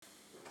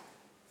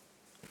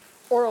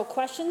Oral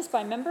questions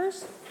by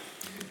members.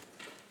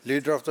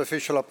 Leader of the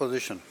Official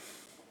Opposition.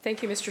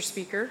 Thank you, Mr.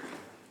 Speaker.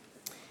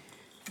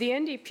 The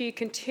NDP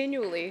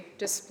continually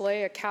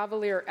display a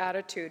cavalier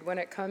attitude when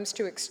it comes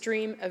to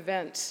extreme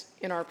events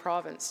in our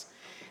province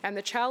and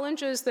the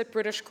challenges that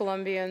British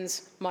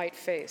Columbians might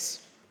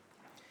face.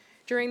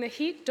 During the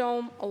heat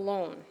dome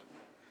alone,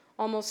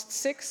 almost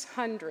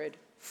 600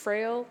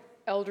 frail,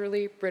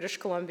 elderly British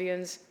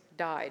Columbians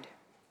died.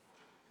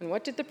 And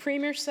what did the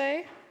Premier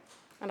say?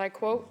 And I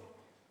quote,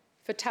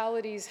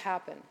 "Fatalities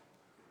happen."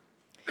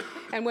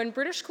 And when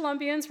British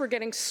Columbians were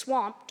getting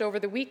swamped over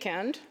the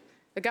weekend,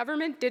 the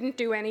government didn't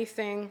do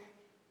anything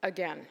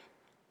again.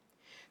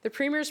 The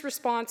Premier's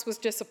response was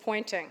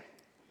disappointing.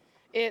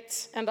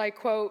 It's, and I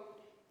quote,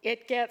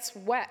 "It gets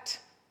wet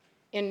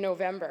in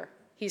November,"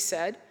 he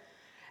said,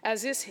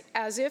 as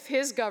if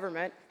his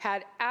government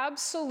had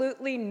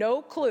absolutely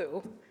no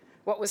clue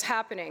what was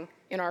happening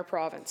in our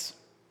province.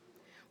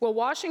 Well,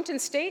 Washington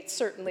State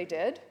certainly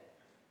did,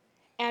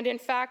 and in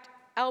fact,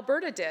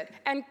 Alberta did.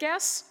 And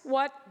guess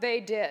what they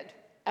did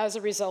as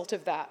a result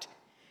of that?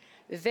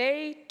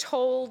 They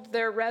told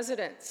their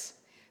residents.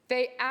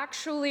 They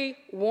actually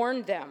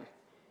warned them,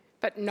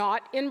 but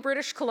not in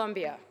British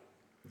Columbia.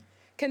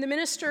 Can the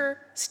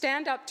minister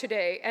stand up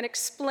today and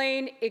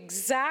explain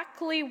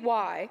exactly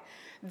why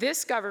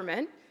this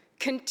government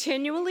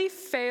continually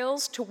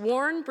fails to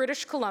warn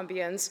British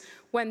Columbians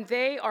when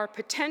they are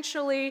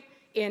potentially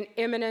in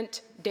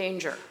imminent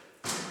danger?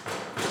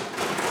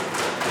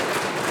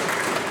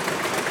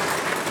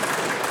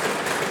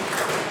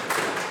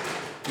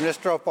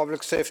 Minister of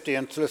Public Safety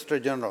and Solicitor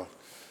General.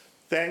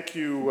 Thank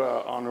you,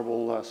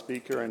 Honourable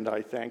Speaker, and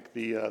I thank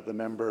the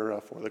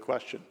member for the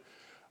question.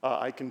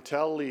 I can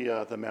tell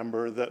the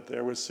member that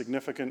there was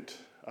significant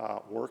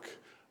work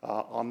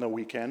on the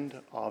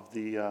weekend of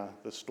the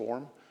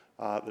storm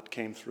that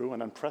came through,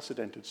 an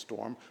unprecedented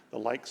storm, the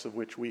likes of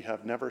which we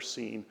have never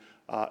seen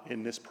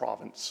in this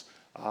province,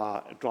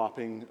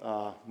 dropping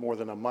more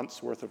than a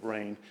month's worth of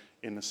rain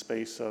in the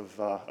space of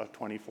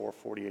 24,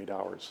 48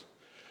 hours.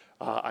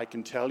 I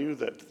can tell you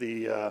that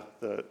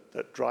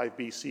that Drive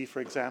BC,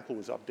 for example,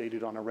 was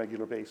updated on a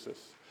regular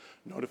basis.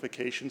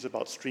 Notifications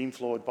about stream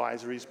flow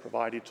advisories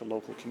provided to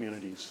local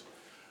communities.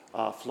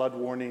 Flood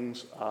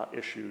warnings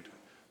issued.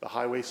 The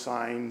highway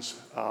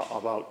signs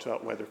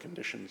about weather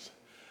conditions.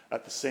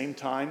 At the same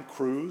time,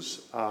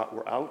 crews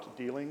were out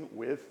dealing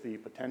with the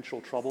potential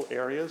trouble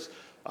areas,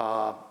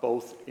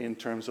 both in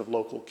terms of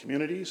local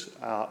communities,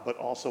 but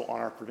also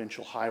on our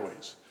provincial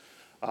highways.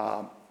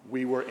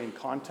 We were in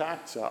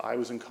contact, I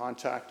was in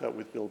contact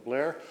with Bill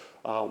Blair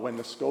when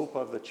the scope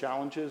of the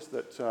challenges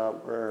that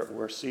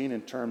were seen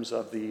in terms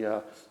of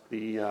the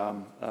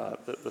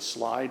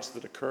slides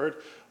that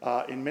occurred,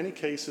 in many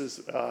cases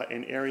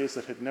in areas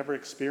that had never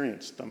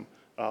experienced them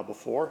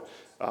before.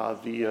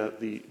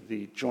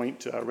 The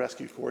Joint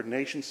Rescue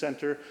Coordination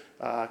Centre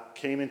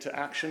came into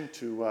action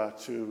to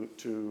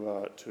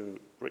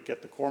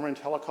get the Cormorant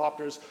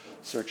helicopters.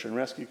 Search and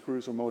rescue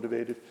crews were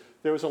motivated.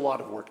 There was a lot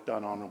of work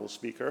done, Honourable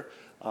Speaker.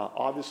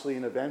 Obviously,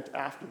 an event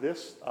after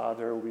this,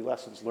 there will be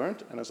lessons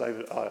learned, and as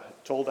I've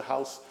told the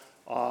House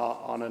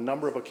on a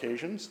number of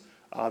occasions,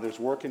 there's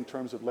work in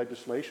terms of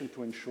legislation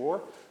to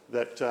ensure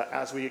that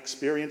as we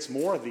experience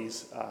more of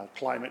these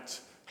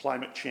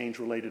climate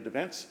change-related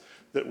events,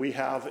 that we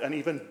have an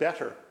even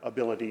better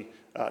ability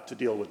to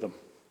deal with them.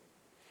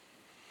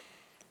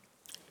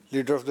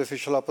 Leader of the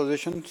Official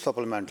Opposition,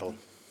 supplemental.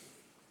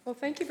 Well,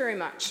 thank you very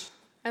much.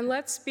 And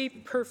let's be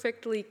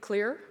perfectly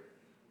clear.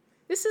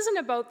 This isn't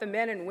about the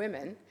men and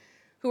women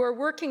who are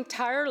working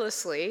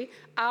tirelessly,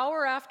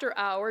 hour after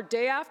hour,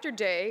 day after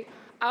day,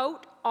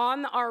 out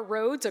on our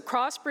roads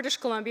across British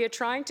Columbia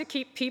trying to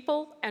keep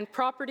people and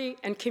property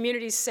and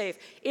communities safe.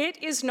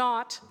 It is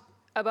not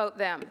about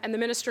them, and the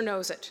minister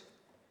knows it.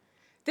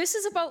 This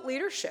is about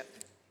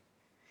leadership.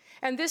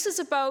 And this is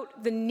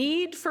about the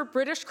need for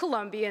British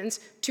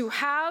Columbians to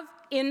have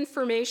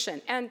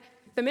information. And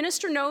the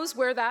minister knows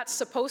where that's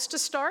supposed to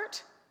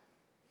start.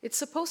 It's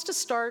supposed to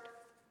start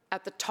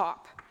at the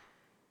top.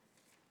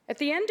 At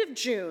the end of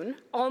June,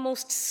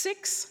 almost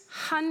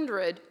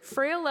 600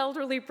 frail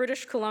elderly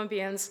British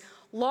Columbians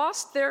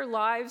lost their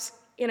lives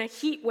in a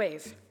heat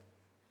wave.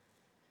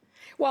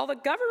 While the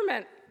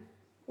government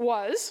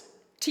was,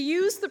 to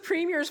use the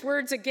Premier's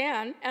words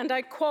again, and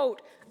I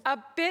quote, "a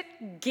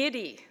bit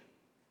giddy,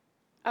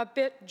 a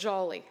bit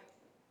jolly,"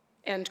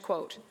 end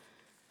quote.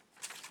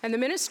 And the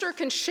minister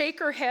can shake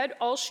her head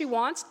all she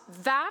wants.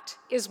 That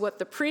is what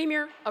the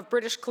Premier of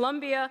British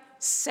Columbia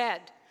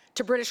said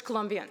to British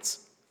Columbians.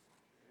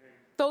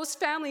 Those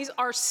families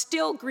are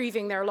still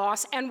grieving their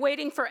loss and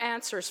waiting for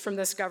answers from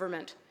this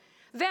government.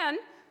 Then,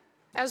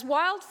 as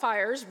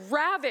wildfires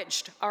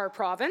ravaged our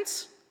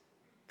province,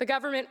 the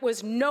government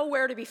was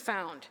nowhere to be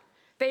found.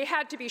 They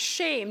had to be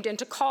shamed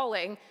into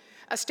calling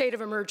a state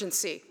of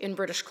emergency in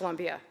British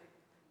Columbia.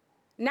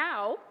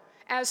 Now,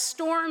 as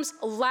storms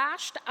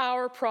lashed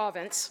our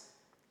province,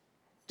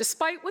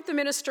 despite what the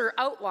minister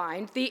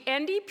outlined, the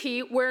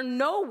NDP were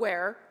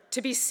nowhere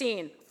to be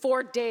seen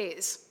for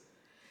days.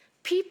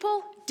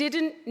 People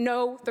didn't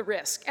know the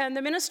risk, and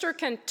the minister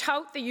can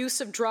tout the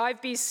use of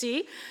Drive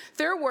BC.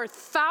 There were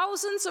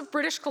thousands of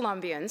British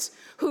Columbians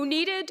who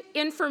needed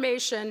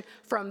information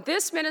from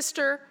this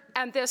minister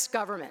and this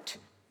government,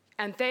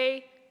 and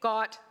they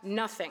got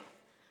nothing.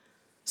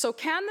 So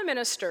can the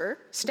minister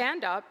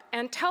stand up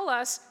and tell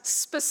us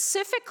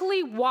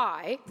specifically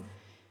why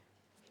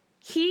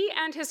he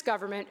and his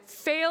government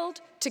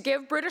failed to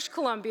give British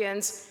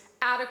Columbians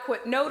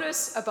adequate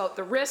notice about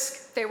the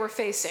risk they were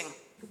facing?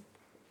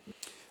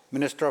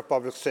 Minister of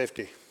Public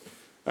Safety.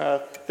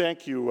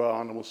 Thank you,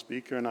 Honourable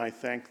Speaker, and I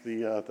thank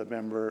the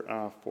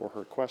member for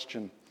her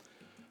question.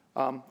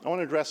 I want to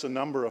address a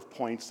number of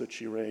points that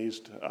she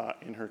raised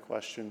in her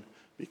question,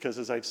 because,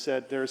 as I've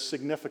said, there is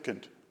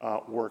significant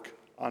work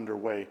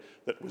underway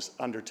that was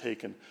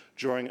undertaken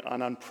during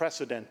an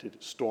unprecedented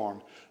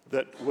storm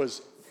that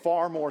was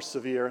far more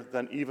severe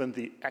than even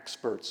the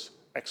experts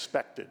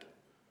expected.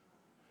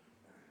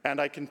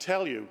 And I can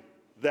tell you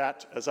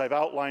that, as I've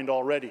outlined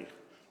already,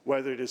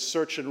 whether it is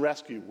search and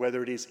rescue,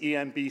 whether it is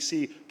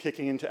EMBC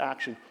kicking into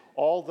action,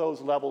 all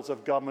those levels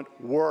of government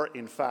were,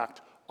 in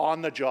fact,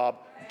 on the job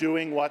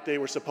doing what they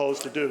were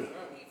supposed to do.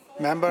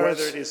 Members,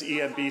 whether it is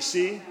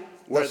EMBC,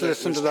 whether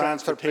it is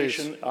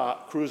transportation,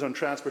 crews on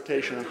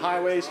transportation and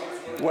highways,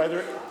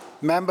 whether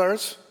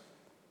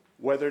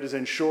it is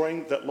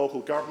ensuring that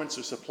local governments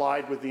are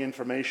supplied with the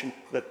information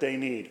that they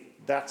need.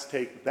 That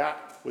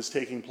was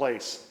taking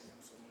place.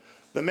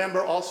 The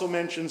member also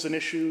mentions an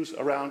issues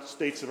around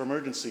states of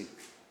emergency.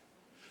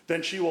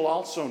 Then she will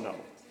also know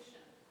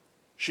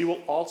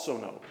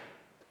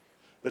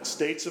that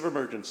states of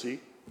emergency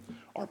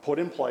are put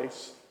in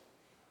place.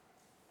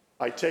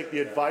 I take the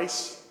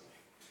advice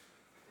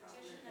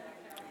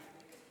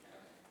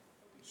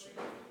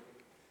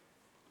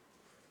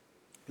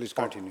please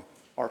continue.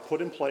 Are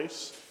put in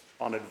place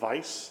on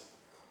advice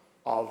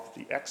of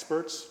the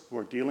experts who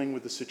are dealing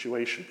with the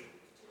situation.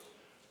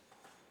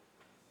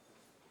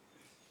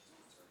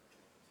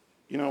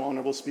 You know,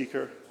 Honourable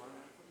Speaker,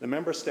 the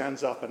member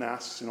stands up and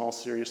asks in all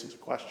seriousness a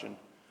question,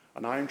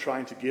 and I am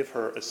trying to give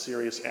her a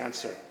serious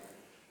answer.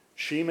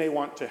 She may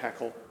want to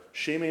heckle,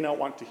 she may not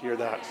want to hear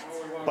that,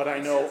 but I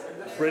know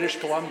British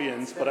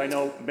Columbians,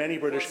 many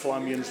British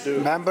Columbians do.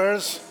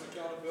 Members,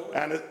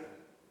 And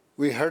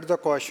we heard the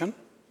question.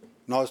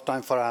 Now it's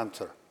time for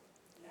answer.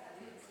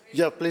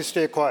 Yeah, please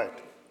stay quiet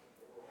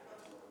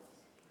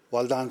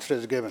while the answer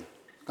is given.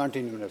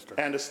 Continue, Minister.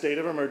 And a state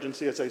of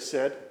emergency, as I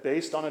said,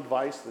 based on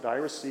advice that I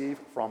receive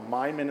from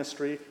my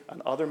ministry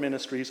and other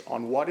ministries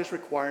on what is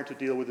required to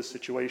deal with the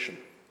situation.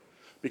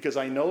 Because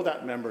I know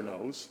that member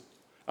knows,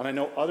 and I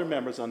know other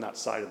members on that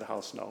side of the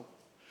House know,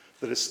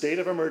 that a state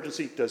of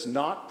emergency does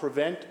not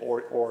prevent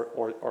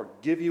or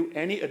give you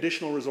any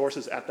additional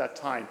resources at that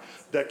time.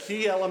 The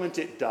key element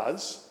it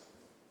does,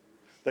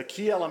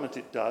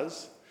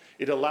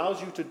 it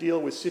allows you to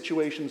deal with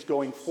situations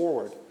going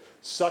forward,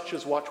 such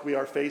as what we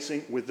are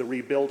facing with the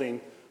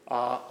rebuilding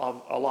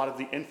of a lot of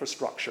the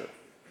infrastructure.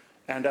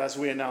 And as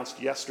we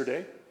announced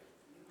yesterday,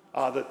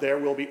 that there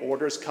will be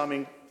orders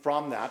coming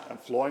from that and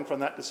flowing from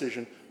that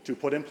decision to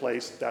put in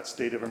place that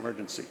state of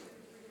emergency.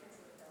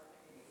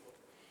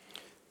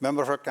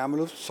 Member for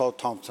Kamloops, South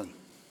Thompson.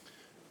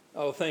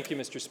 Oh, thank you,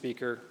 Mr.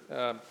 Speaker.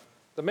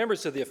 The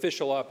members of the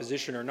official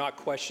opposition are not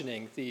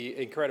questioning the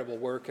incredible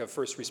work of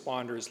first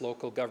responders,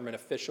 local government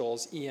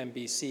officials,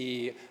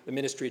 EMBC, the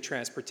Ministry of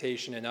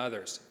Transportation, and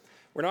others.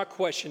 We're not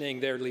questioning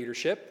their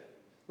leadership.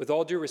 With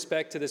all due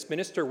respect to this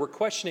minister, we're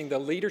questioning the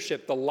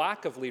leadership, the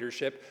lack of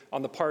leadership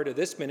on the part of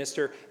this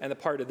minister and the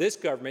part of this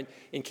government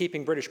in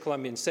keeping British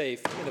Columbians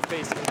safe in the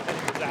face of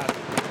impending disaster.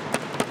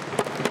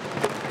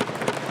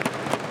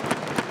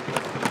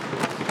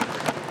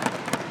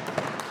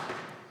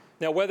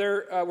 Now,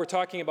 whether we're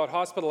talking about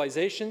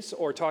hospitalizations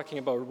or talking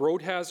about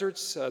road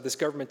hazards, this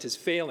government is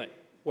failing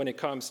when it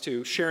comes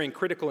to sharing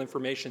critical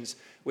information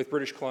with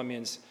British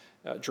Columbians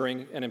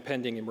during an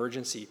impending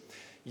emergency.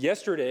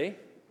 Yesterday,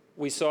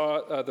 we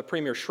saw the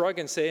Premier shrug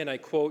and say, and I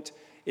quote,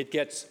 "It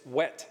gets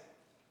wet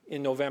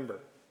in November,"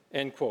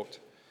 end quote.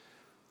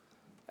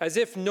 As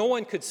if no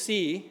one could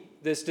see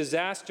this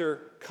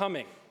disaster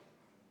coming,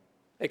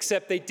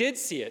 except they did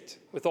see it,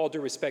 with all due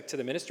respect to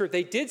the minister,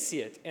 they did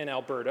see it in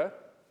Alberta,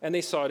 and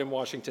they saw it in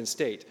Washington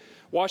State.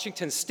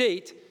 Washington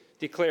State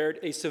declared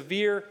a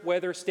severe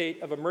weather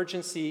state of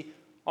emergency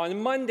on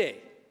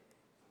Monday.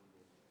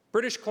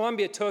 British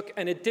Columbia took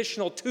an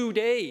additional 2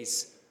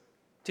 days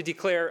to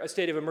declare a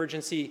state of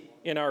emergency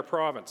in our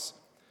province.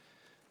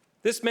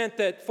 This meant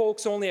that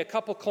folks only a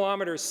couple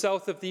kilometers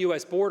south of the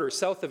U.S. border,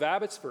 south of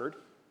Abbotsford,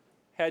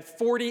 had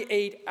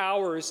 48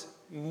 hours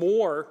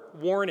more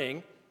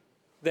warning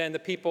than the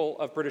people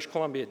of British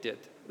Columbia did.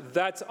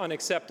 That's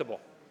unacceptable.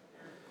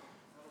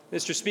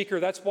 Mr. Speaker,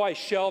 that's why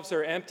shelves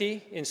are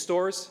empty in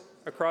stores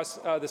across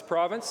this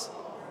province.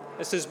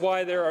 This is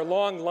why there are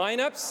long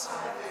lineups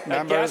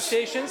at gas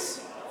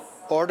stations.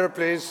 Order,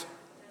 please.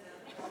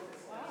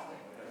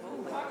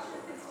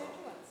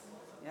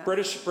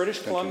 British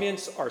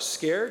Columbians are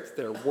scared,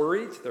 they're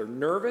worried, they're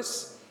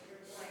nervous.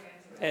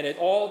 And it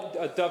all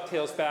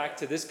dovetails back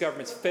to this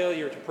government's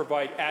failure to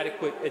provide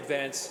adequate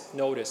advance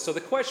notice. So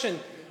the question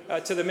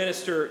to the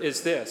minister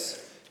is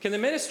this. Can the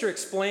minister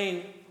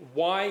explain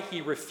why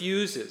he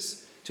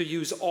refuses to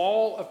use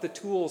all of the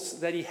tools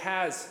that he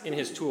has in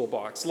his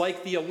toolbox,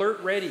 like the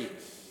Alert Ready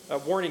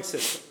warning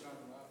system,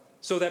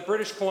 so that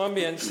British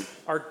Columbians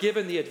are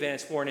given the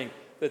advance warning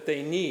that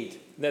they need,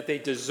 that they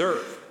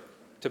deserve,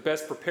 to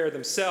best prepare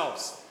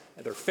themselves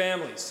and their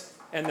families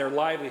and their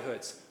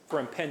livelihoods for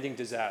impending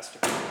disaster?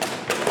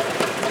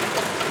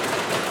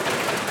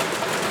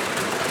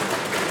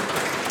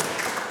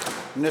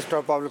 Minister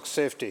of Public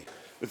Safety.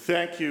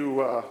 Thank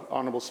you,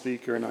 Honourable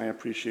Speaker, and I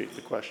appreciate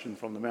the question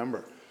from the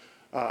member.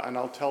 And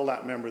I'll tell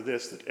that member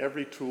this, that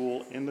every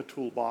tool in the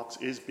toolbox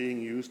is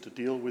being used to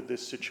deal with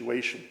this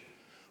situation.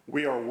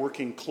 We are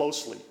working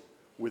closely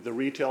with the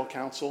Retail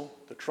Council,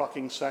 the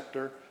trucking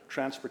sector,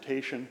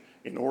 transportation,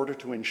 in order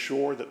to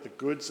ensure that the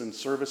goods and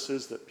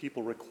services that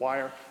people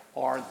require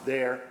are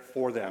there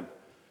for them.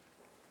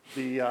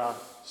 The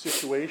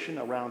situation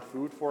around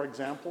food, for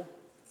example,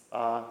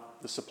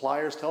 the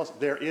suppliers tell us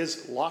there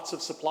is lots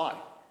of supply.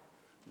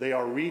 They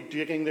are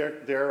rejigging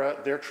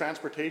their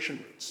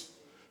transportation routes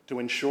to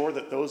ensure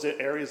that those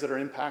areas that are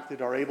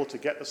impacted are able to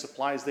get the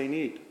supplies they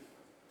need.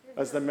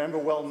 As the member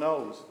well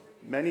knows,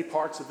 many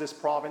parts of this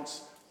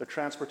province, the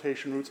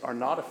transportation routes are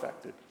not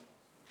affected.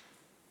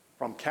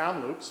 From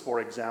Kamloops, for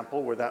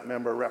example, where that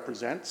member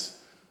represents,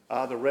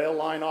 the rail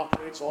line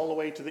operates all the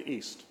way to the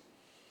east.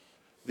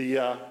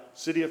 The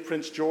city of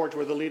Prince George,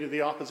 where the Leader of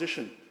the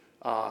Opposition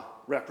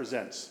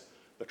represents,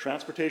 the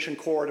transportation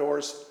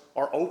corridors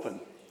are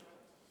open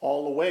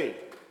all the way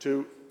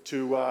to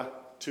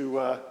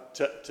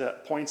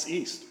points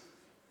east.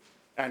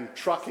 And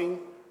trucking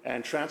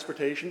and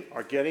transportation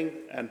are getting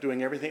and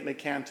doing everything they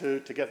can to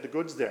get the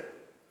goods there.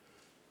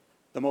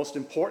 The most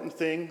important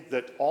thing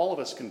that all of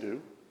us can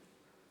do,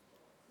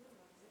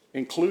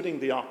 including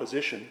the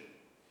opposition,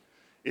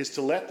 is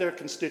to let their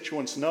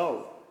constituents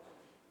know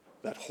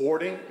that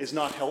hoarding is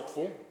not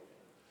helpful,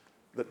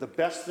 that the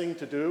best thing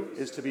to do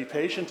is to be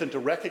patient and to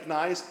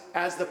recognize,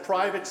 as the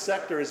private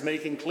sector is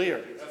making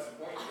clear,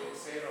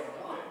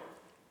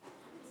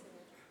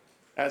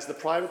 as the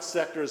private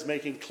sector is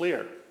making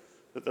clear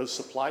that those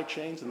supply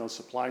chains and those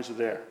supplies are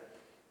there.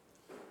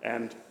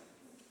 And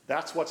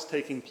that's what's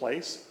taking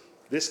place.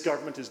 This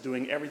government is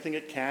doing everything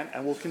it can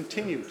and will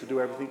continue to do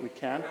everything we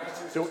can.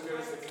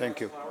 Thank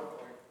you.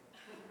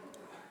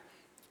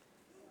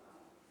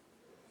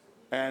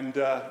 And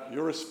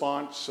your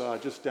response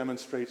just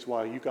demonstrates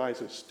why you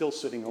guys are still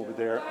sitting over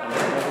there.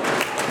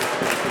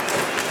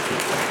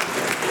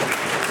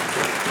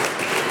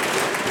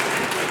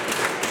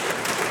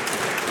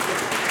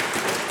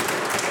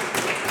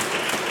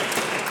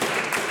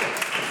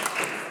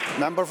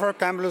 Member for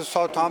Kamloops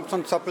South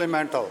Thompson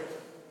supplemental.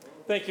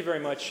 Thank you very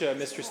much,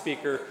 Mr.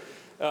 Speaker.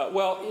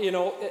 Well, you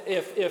know,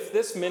 if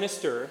this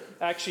minister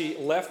actually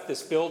left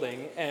this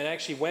building and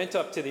actually went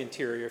up to the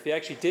interior, if he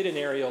actually did an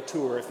aerial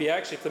tour, if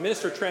the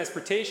Minister of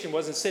Transportation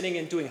wasn't sitting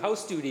and doing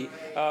house duty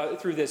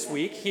through this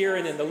week here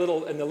and in the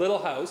little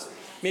house,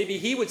 maybe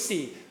he would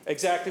see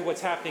exactly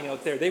what's happening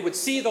out there. They would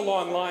see the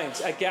long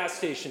lines at gas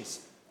stations.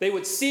 They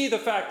would see the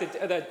fact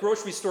that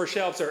grocery store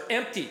shelves are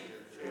empty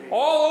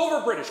all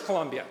over British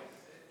Columbia.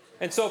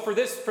 And so for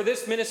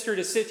this minister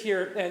to sit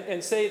here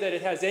and say that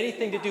it has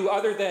anything to do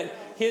other than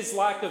his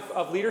lack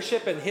of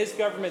leadership and his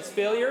government's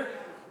failure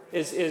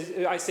is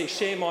I say,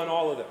 shame on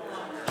all of them.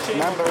 Shame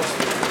Members.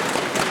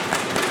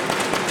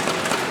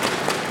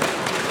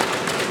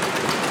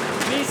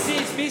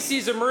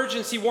 BC's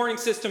emergency warning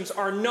systems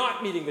are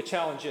not meeting the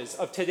challenges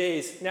of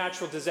today's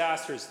natural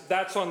disasters.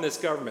 That's on this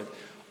government.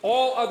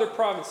 All other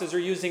provinces are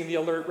using the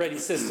Alert Ready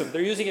system.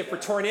 They're using it for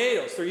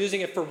tornadoes. They're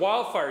using it for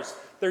wildfires.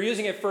 They're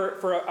using it for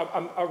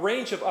a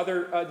range of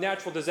other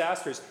natural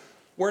disasters.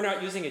 We're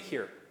not using it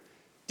here.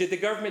 Did the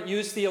government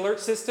use the alert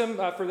system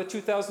for the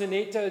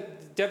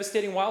 2008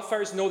 devastating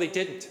wildfires? No, they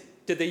didn't.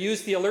 Did they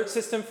use the alert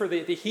system for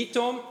the heat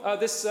dome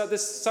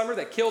this summer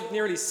that killed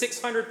nearly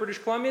 600 British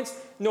Columbians?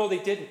 No, they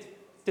didn't.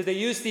 Did they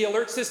use the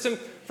alert system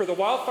for the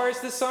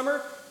wildfires this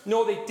summer?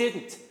 No, they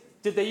didn't.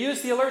 Did they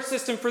use the alert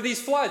system for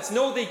these floods?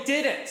 No, they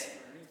didn't.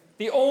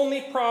 The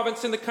only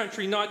province in the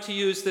country not to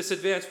use this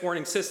advanced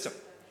warning system.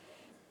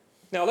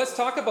 Now let's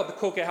talk about the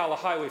Coquihalla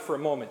Highway for a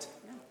moment.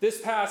 This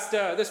past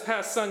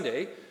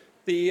Sunday,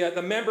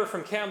 the member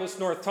from Kamloops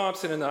North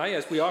Thompson and I,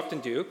 as we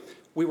often do,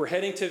 we were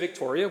heading to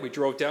Victoria. We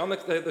drove down the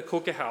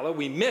Coquihalla.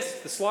 We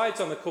missed the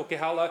slides on the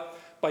Coquihalla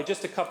by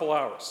just a couple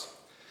hours.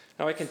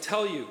 Now I can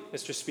tell you,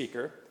 Mr.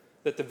 Speaker,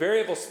 that the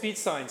variable speed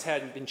signs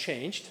hadn't been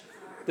changed.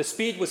 The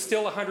speed was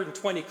still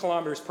 120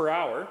 kilometers per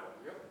hour.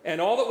 And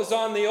all that was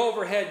on the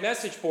overhead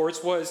message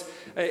boards was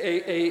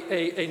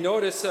a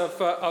notice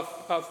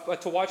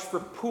to watch for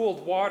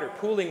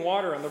pooling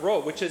water on the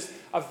road, which is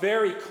a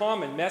very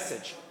common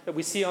message that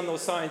we see on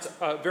those signs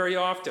very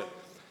often.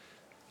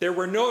 There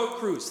were no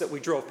crews that we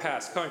drove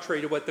past,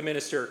 contrary to what the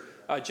minister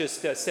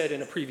just said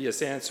in a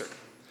previous answer.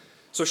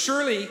 So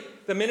surely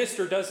the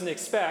minister doesn't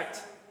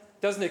expect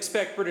doesn't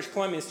expect British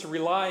Columbians to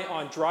rely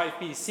on Drive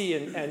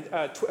BC and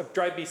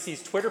Drive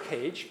BC's Twitter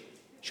page.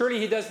 Surely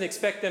he doesn't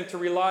expect them to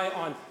rely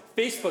on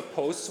Facebook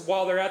posts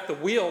while they're at the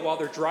wheel, while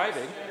they're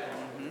driving.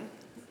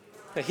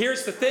 Now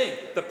here's the thing,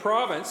 the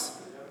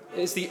province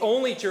is the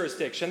only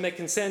jurisdiction that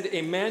can send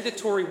a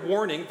mandatory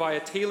warning via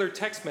tailored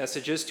text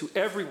messages to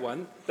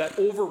everyone that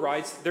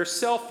overrides their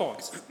cell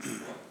phones.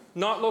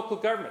 Not local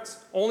governments.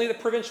 Only the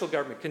provincial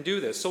government can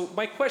do this. So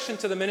my question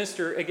to the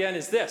minister again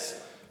is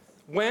this.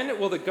 When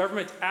will the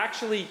government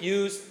actually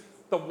use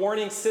the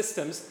warning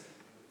systems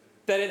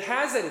that it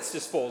has at its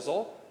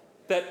disposal,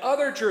 that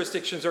other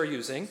jurisdictions are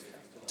using,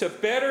 to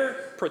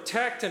better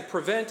protect and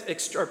prevent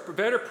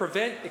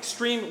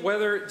extreme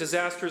weather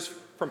disasters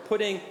from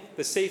putting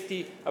the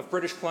safety of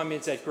British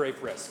Columbians at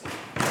grave risk?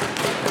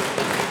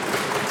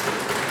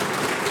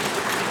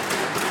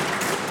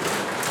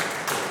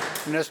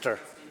 Minister.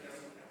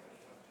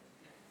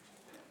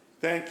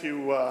 Thank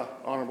you,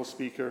 Honourable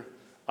Speaker.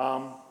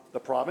 The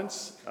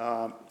province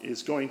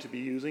is going to be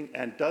using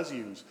and does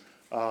use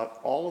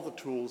all of the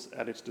tools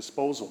at its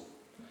disposal.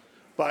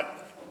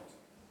 But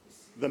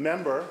the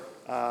member,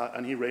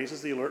 and he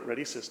raises the Alert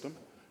Ready system,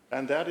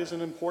 and that is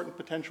an important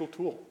potential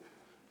tool.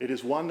 It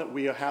is one that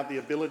we have the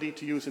ability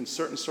to use in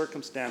certain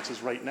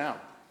circumstances right now.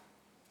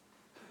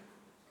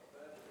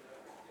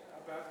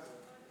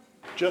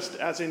 Just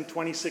as in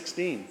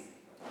 2016,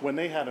 when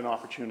they had an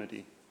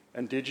opportunity.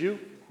 And did you?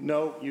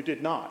 No, you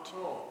did not.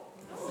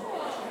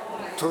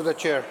 Through the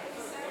chair.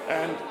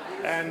 And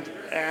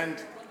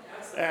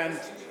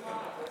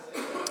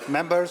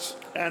Members.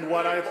 And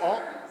what I've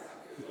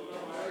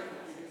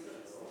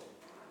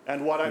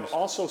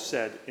also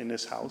said in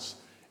this House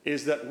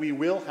is that we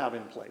will have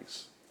in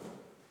place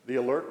the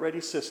Alert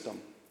Ready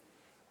system,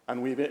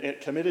 and we've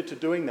committed to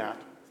doing that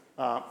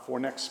for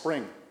next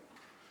spring.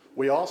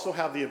 We also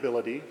have the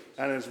ability,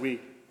 and as we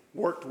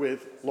worked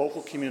with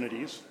local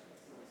communities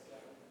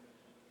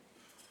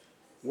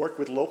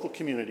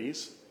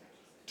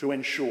to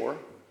ensure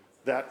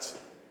that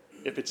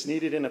if it's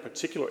needed in a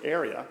particular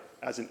area,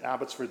 as in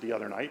Abbotsford the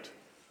other night,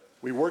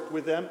 we worked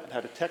with them and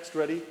had a text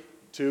ready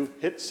to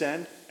hit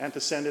send and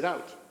to send it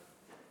out.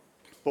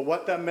 But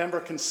what that member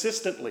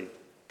consistently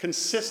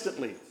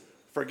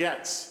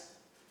forgets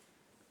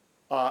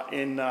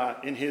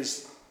in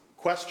his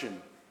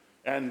question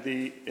and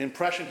the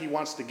impression he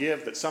wants to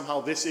give that somehow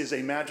this is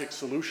a magic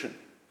solution,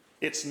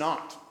 it's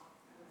not.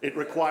 It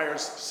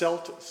requires cell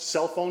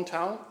phone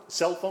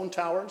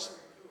towers,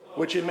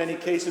 which in many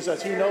cases,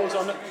 as he knows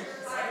on the...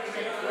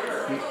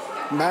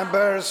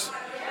 Members,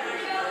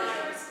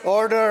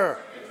 order.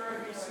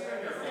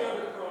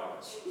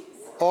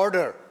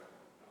 Order.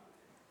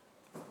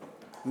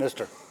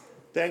 Minister.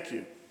 Thank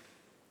you.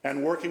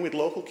 And working with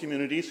local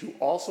communities who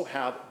also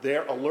have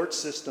their alert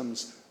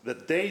systems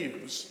that they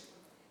use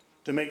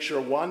to make sure,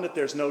 one, that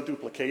there's no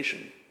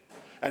duplication,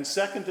 and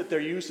second, that they're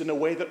used in a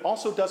way that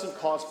also doesn't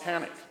cause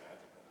panic.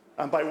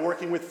 And by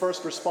working with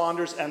first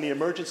responders and the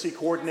emergency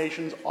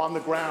coordinations on the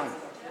ground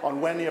on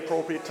when the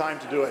appropriate time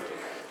to do it.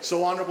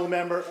 So, Honourable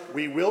Member,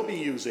 we will be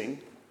using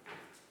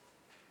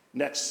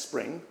next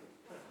spring,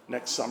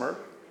 next summer,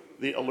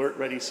 the Alert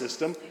Ready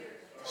system,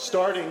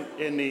 starting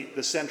in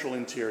the central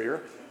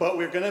interior, but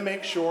we're going to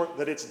make sure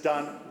that it's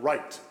done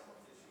right.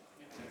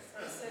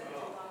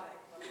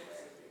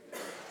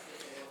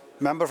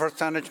 Member for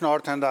Saanich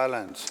North and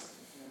Islands.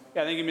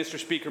 Yeah, thank you, Mr.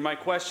 Speaker. My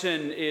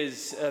question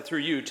is through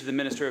you to the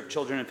Minister of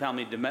Children and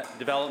Family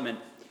Development.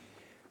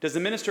 Does the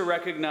Minister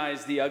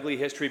recognize the ugly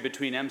history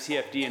between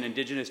MCFD and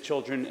Indigenous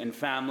children and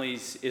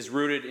families is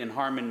rooted in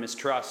harm and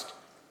mistrust,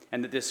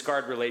 and that this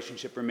scarred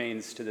relationship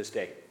remains to this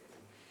day?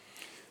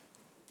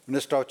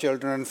 Minister of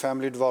Children and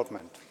Family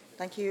Development.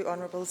 Thank you,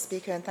 Honourable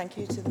Speaker, and thank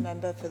you to the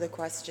member for the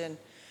question.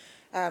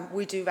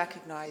 We do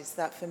recognise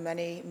that for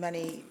many,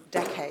 many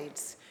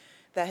decades,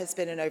 there has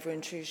been an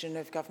over-intrusion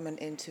of government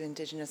into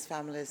Indigenous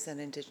families and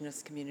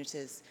Indigenous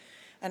communities,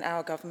 and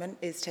our government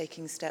is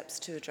taking steps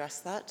to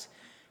address that.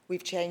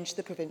 We've changed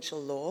the provincial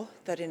law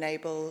that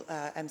enable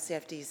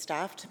MCFD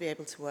staff to be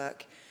able to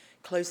work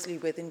closely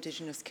with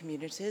Indigenous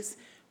communities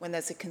when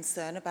there's a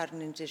concern about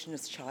an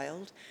Indigenous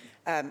child.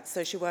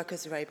 Social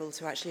workers are able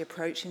to actually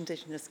approach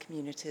Indigenous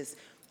communities,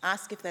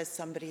 ask if there's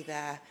somebody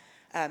there,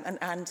 an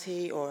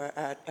auntie or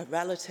a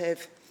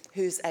relative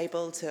who's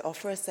able to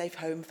offer a safe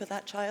home for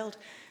that child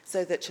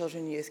so that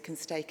children and youth can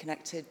stay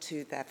connected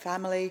to their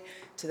family,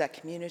 to their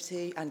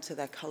community and to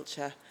their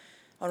culture.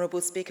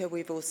 Honourable Speaker,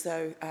 we've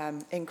also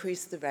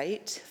increased the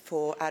rate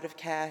for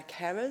out-of-care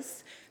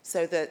carers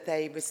so that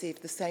they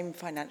receive the same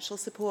financial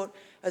support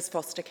as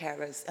foster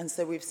carers. And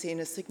so we've seen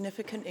a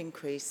significant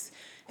increase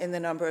in the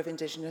number of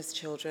Indigenous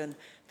children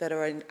that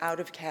are in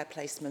out-of-care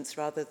placements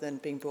rather than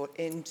being brought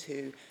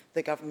into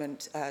the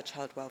government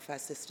child welfare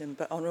system.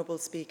 But, Honourable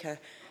Speaker,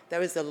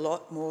 there is a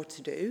lot more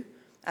to do.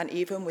 And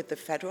even with the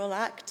Federal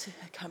Act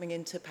coming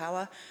into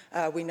power,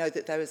 we know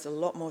that there is a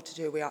lot more to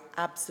do. We are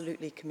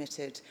absolutely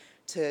committed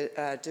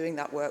to doing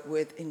that work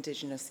with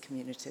Indigenous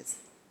communities.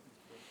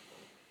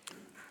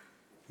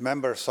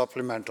 Member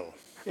supplemental.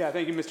 Yeah,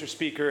 thank you, Mr.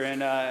 Speaker.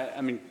 And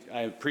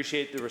I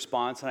appreciate the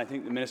response, and I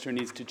think the minister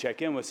needs to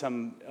check in with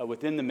some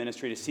within the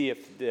ministry to see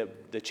if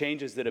the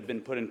changes that have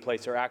been put in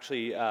place are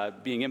actually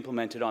being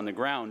implemented on the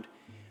ground.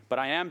 But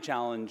I am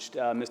challenged,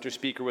 Mr.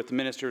 Speaker, with the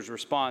minister's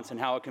response and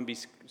how it can be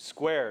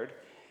squared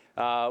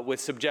with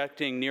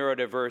subjecting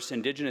neurodiverse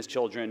Indigenous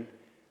children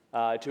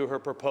to her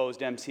proposed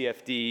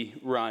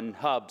MCFD-run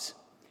hubs.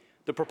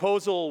 The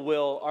proposal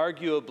will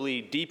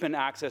arguably deepen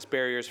access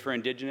barriers for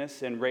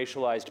Indigenous and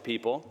racialized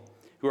people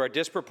who are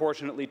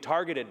disproportionately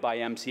targeted by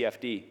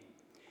MCFD.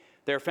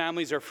 Their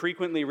families are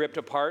frequently ripped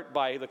apart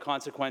by the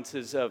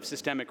consequences of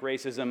systemic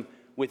racism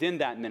within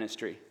that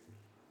ministry.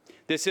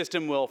 This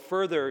system will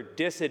further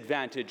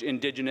disadvantage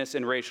Indigenous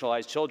and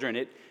racialized children.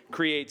 It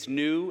creates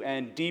new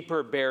and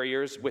deeper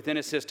barriers within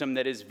a system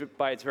that is,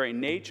 by its very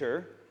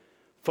nature,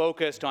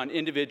 focused on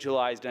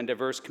individualized and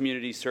diverse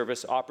community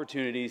service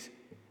opportunities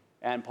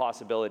and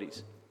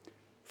possibilities.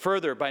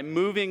 Further, by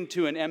moving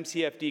to an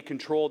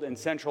MCFD-controlled and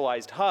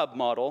centralized hub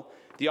model,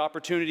 the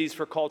opportunities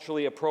for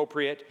culturally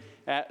appropriate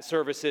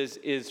services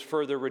is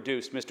further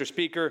reduced. Mr.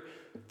 Speaker,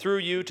 through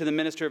you to the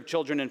Minister of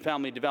Children and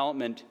Family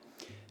Development,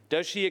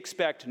 does she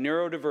expect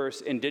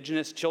neurodiverse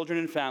Indigenous children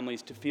and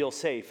families to feel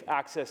safe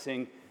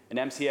accessing an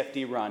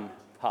MCFD-run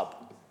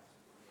hub?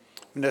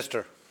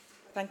 Minister.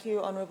 Thank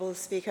you, Honourable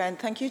Speaker, and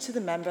thank you to the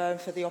member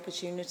for the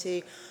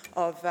opportunity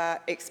of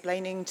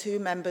explaining to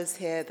members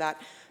here that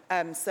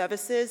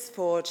services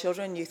for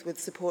children and youth with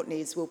support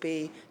needs will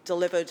be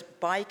delivered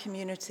by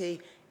community,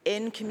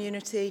 in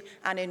community,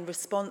 and in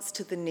response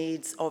to the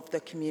needs of the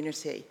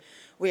community.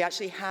 We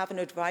actually have an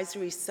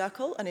advisory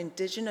circle, an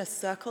Indigenous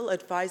circle,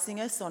 advising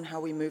us on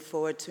how we move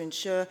forward to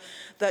ensure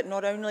that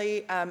not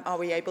only are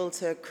we able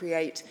to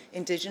create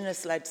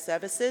Indigenous-led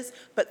services,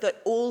 but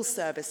that all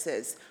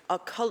services are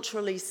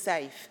culturally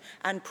safe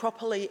and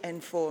properly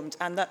informed,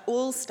 and that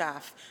all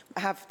staff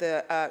have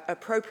the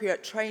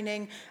appropriate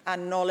training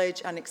and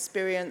knowledge and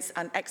experience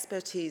and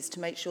expertise to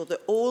make sure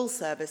that all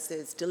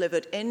services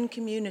delivered in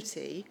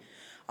community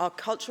are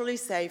culturally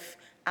safe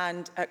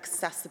and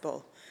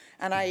accessible.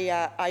 And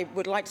I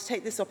would like to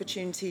take this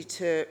opportunity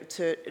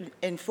to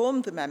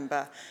inform the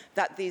member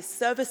that these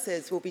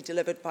services will be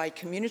delivered by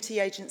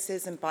community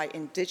agencies and by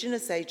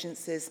Indigenous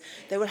agencies.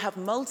 They will have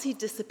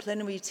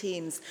multidisciplinary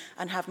teams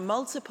and have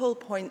multiple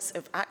points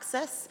of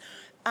access.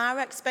 Our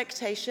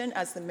expectation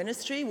as the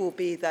ministry will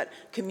be that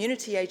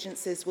community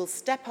agencies will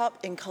step up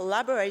in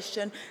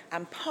collaboration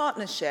and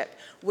partnership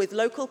with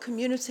local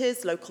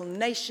communities, local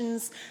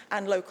nations,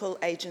 and local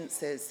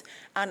agencies.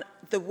 And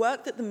the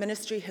work that the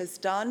ministry has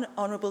done,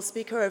 Honourable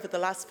Speaker, over the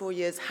last 4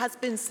 years has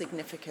been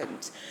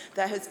significant.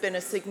 There has been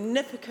a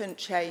significant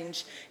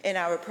change in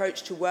our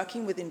approach to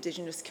working with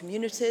Indigenous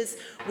communities.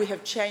 We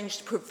have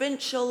changed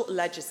provincial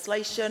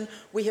legislation,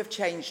 we have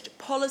changed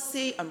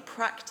policy and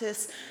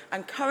practice,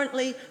 and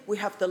currently we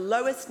have the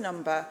lowest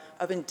number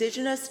of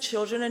Indigenous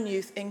children and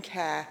youth in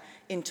care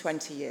in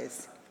 20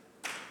 years.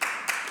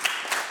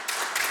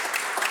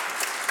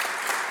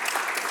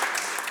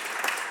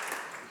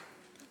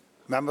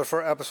 Member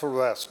for Abbotsford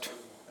West.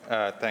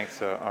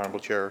 Thanks, Honourable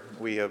Chair.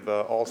 We have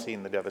all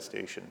seen the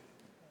devastation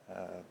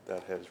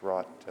that has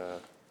wrought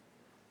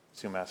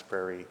Sumas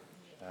Prairie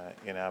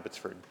in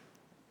Abbotsford.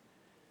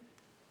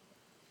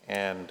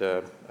 And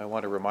I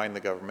want to remind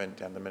the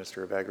government and the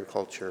Minister of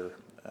Agriculture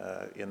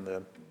in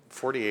the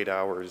 48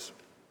 hours,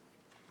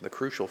 the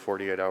crucial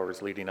 48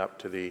 hours leading up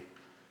to the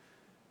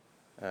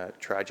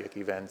tragic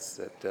events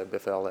that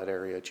befell that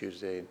area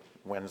Tuesday,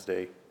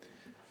 Wednesday.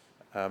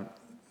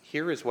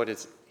 Here is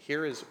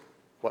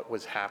what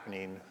was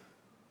happening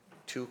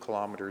 2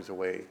 kilometers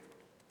away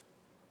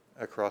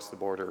across the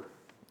border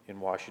in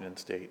Washington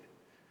State.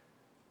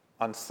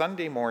 On the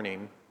Sunday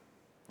morning,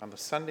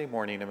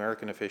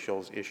 American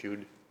officials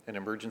issued an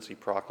emergency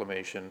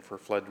proclamation for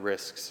flood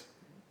risks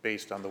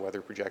based on the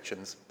weather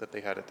projections that they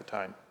had at the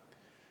time.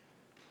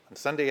 On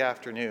Sunday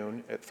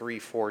afternoon at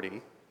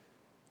 3:40,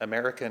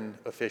 American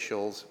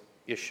officials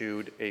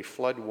issued a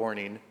flood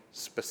warning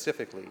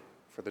specifically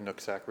for the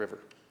Nooksack River.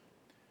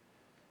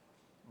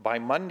 By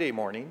Monday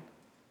morning,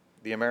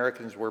 the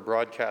Americans were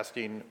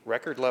broadcasting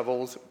record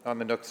levels on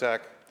the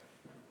Nooksack,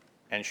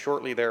 and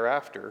shortly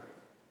thereafter,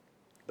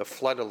 the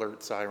flood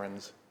alert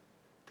sirens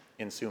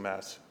in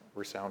Sumas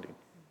were sounding.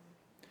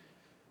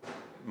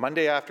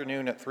 Monday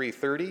afternoon at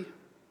 3:30,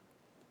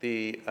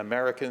 the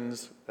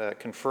Americans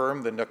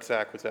confirmed the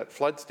Nooksack was at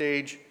flood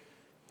stage,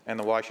 and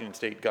the Washington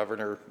State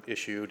governor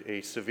issued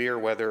a severe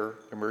weather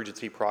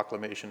emergency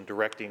proclamation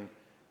directing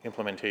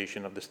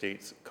implementation of the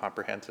state's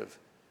comprehensive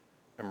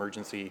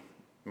emergency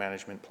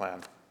management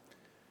plan.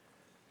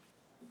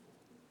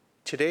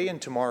 Today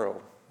and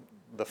tomorrow,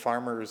 the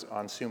farmers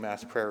on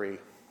Sumas Prairie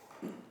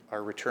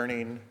are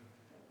returning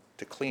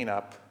to clean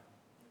up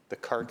the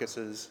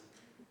carcasses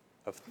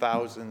of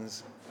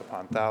thousands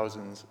upon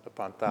thousands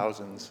upon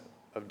thousands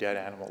of dead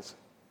animals.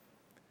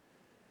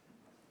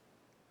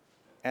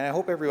 And I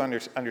hope everyone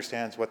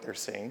understands what they're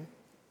saying.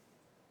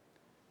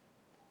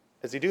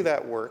 As they do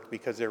that work,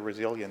 because they're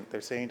resilient,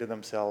 they're saying to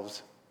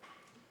themselves,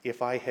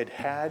 if I had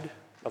had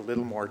a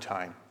little more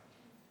time,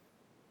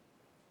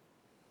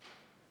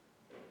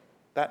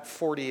 that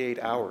 48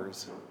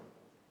 hours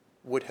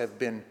would have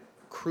been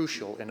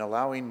crucial in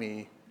allowing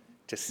me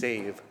to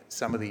save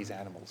some of these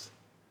animals.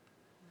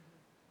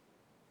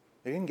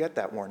 They didn't get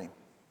that warning.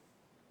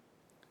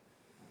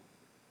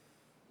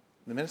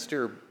 The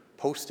minister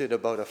posted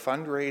about a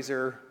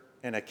fundraiser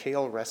and a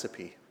kale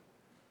recipe,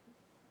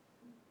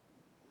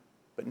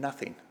 but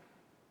nothing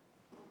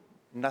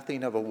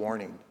of a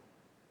warning.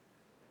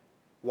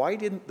 Why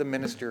didn't the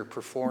minister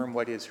perform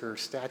what is her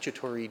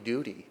statutory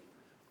duty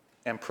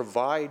and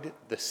provide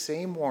the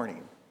same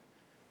warning,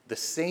 the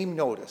same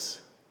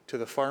notice to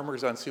the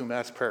farmers on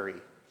Sumas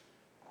Prairie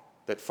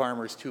that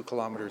farmers 2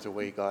 kilometers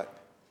away got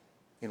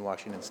in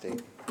Washington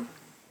State?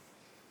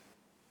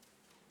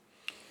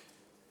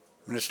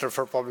 Minister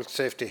for Public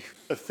Safety.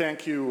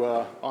 Thank you,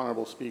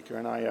 Honourable Speaker,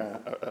 and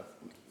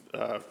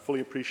I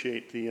fully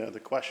appreciate the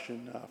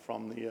question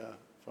from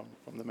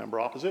the member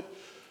opposite.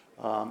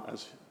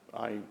 As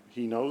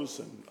he knows,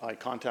 and I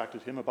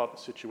contacted him about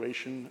the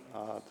situation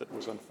that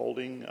was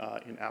unfolding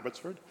in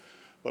Abbotsford.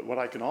 But what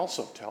I can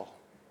also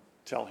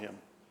tell him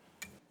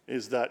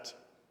is that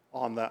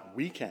on that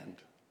weekend,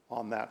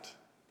 on that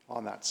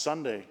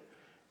Sunday,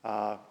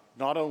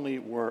 not only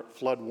were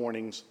flood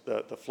warnings,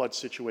 the flood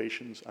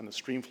situations and the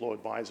stream flow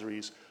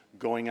advisories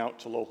going out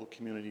to local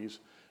communities,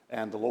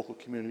 and the local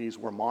communities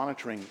were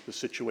monitoring the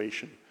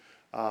situation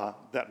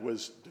that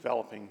was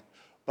developing.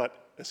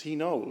 But as he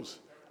knows,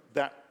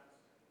 that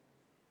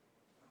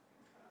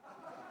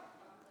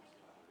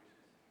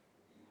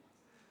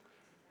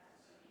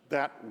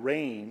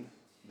rain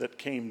that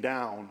came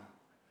down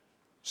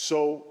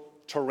so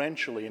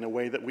torrentially in a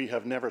way that we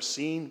have never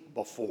seen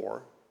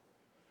before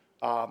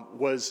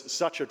was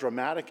such a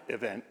dramatic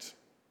event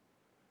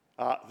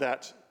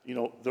that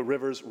the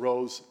rivers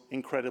rose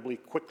incredibly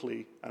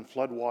quickly and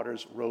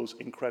floodwaters rose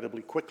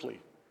incredibly quickly.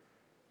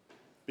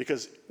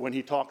 Because when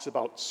he talks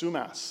about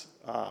Sumas,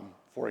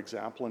 for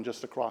example, and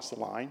just across the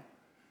line,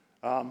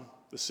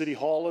 the City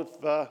Hall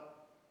of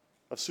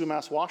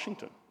Sumas,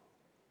 Washington,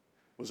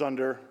 was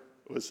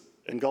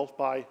engulfed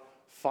by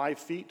 5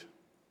 feet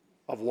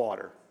of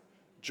water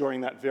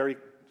during that very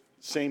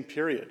same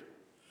period.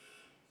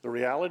 The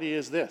reality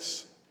is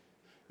this: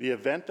 the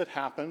event that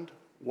happened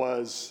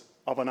was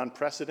of an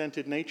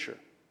unprecedented nature.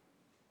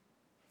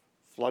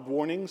 Flood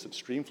warnings and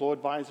stream flow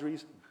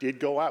advisories did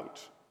go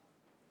out.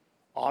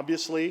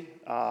 Obviously,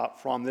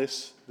 from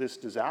this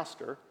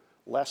disaster,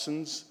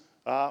 lessons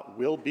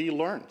will be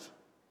learned.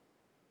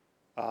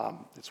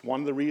 It's one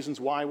of the reasons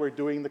why we're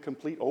doing the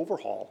complete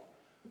overhaul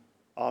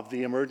of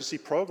the Emergency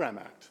Program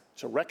Act,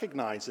 to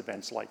recognize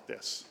events like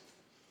this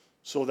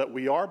so that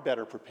we are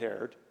better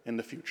prepared in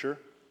the future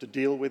to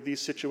deal with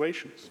these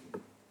situations.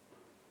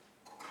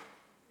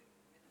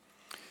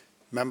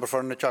 Member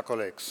for Nechako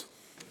Lakes.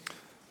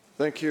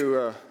 Thank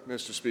you,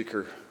 Mr.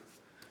 Speaker.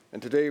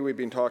 And today we've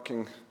been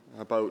talking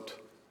about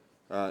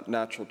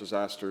natural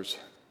disasters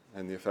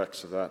and the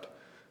effects of that.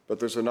 But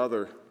there's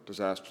another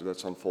disaster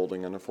that's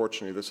unfolding, and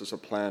unfortunately this is a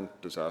planned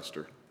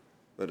disaster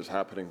that is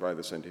happening by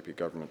this NDP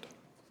government.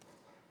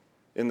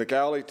 In the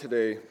gallery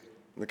today,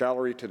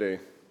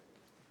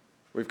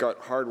 we've got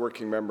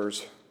hardworking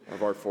members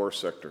of our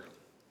forest sector,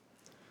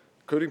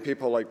 including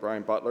people like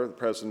Brian Butler, the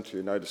President of the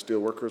United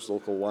Steelworkers,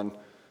 Local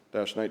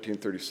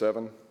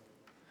 1-1937.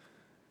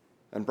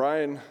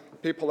 And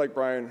people like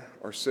Brian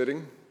are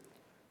sitting,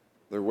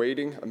 they're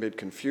waiting amid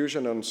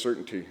confusion and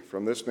uncertainty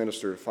from this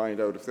minister to find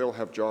out if they'll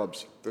have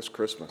jobs this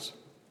Christmas.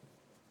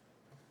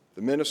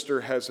 The minister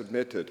has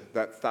admitted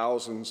that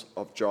thousands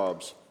of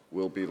jobs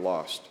will be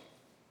lost.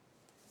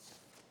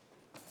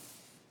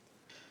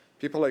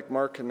 People like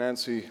Mark and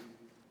Nancy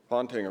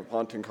Ponting of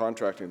Ponting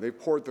Contracting, they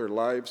poured their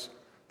lives,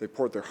 they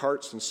poured their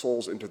hearts and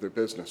souls into their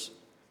business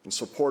and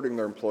supporting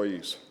their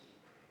employees.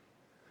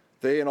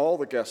 They and all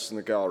the guests in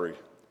the gallery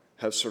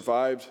have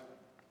survived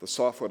the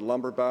softwood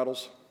lumber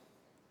battles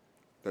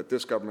that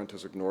this government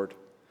has ignored.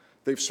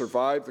 They've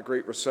survived the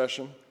Great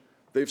Recession.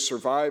 They've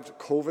survived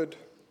COVID.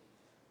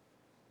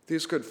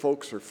 These good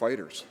folks are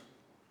fighters.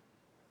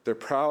 They're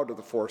proud of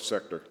the forest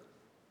sector.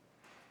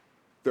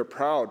 They're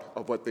proud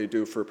of what they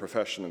do for a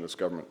profession in this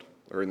government,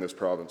 or in this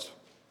province.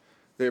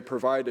 They have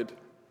provided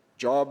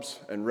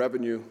jobs and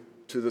revenue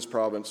to this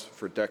province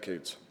for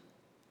decades.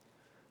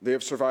 They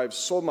have survived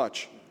so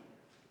much,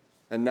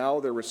 and now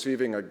they're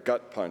receiving a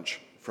gut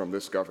punch from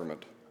this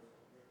government.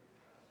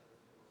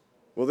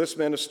 Will this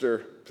minister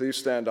please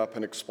stand up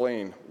and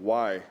explain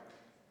why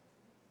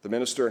the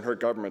minister and her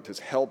government is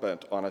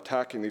hell-bent on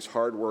attacking these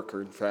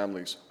hard-working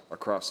families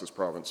across this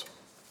province?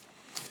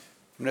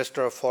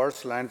 Minister of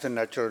Forests, Lands and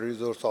Natural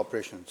Resource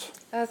Operations.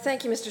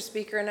 Thank you, Mr.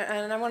 Speaker, and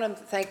I want to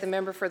thank the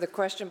member for the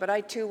question, but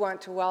I too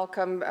want to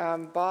welcome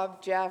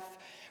Bob, Jeff,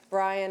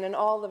 Brian, and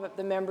all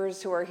the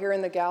members who are here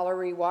in the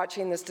gallery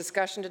watching this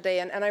discussion today,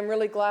 and I'm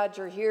really glad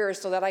you're here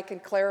so that I can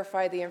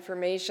clarify the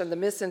information, the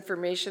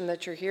misinformation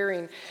that you're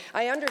hearing.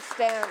 I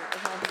understand.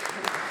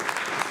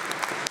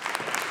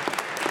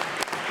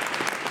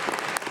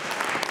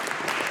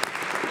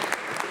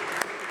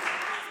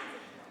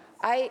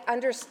 I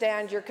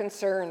understand your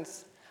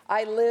concerns.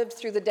 I lived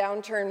through the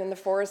downturn in the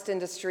forest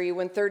industry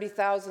when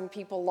 30,000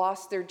 people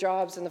lost their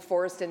jobs in the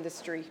forest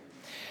industry.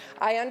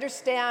 I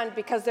understand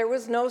because there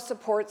was no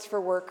supports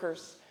for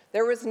workers,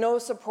 there was no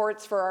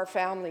supports for our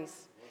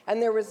families, and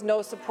there was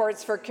no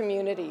supports for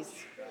communities.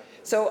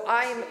 So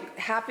I'm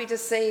happy to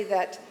say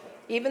that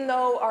even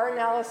though our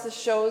analysis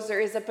shows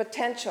there is a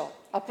potential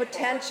of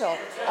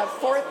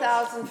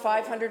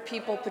 4,500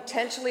 people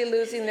potentially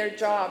losing their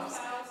jobs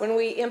when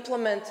we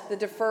implement the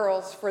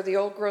deferrals for the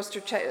old growth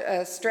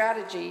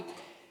strategy,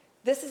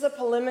 this is a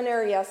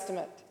preliminary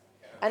estimate.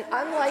 And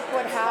unlike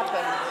what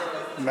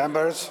happened,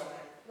 Members,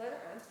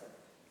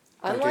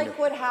 unlike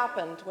what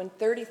happened when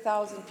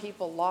 30,000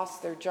 people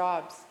lost their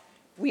jobs,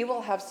 we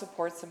will have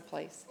supports in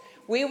place.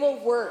 We will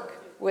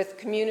work with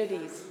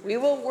communities. We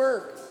will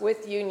work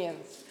with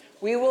unions.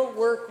 We will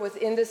work with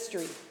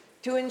industry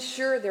to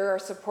ensure there are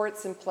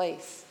supports in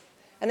place.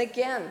 And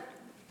again,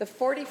 the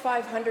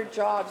 4,500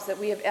 jobs that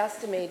we have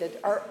estimated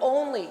are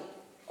only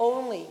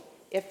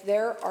if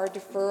there are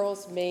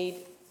deferrals made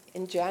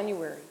in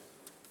January.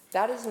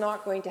 That is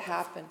not going to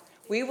happen.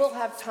 We will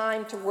have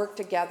time to work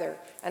together.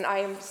 And I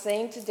am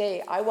saying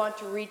today, I want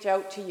to reach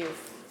out to you.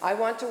 I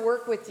want to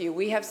work with you.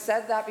 We have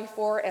said that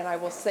before, and I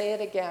will say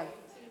it again.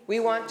 We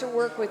want to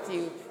work with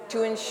you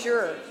to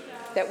ensure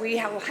that we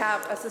will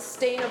have a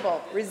sustainable,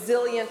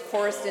 resilient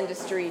forest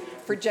industry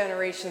for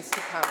generations to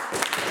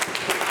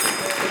come.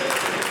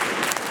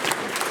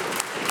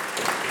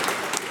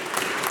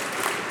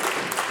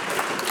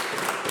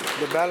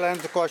 the bell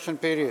ends the question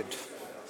period.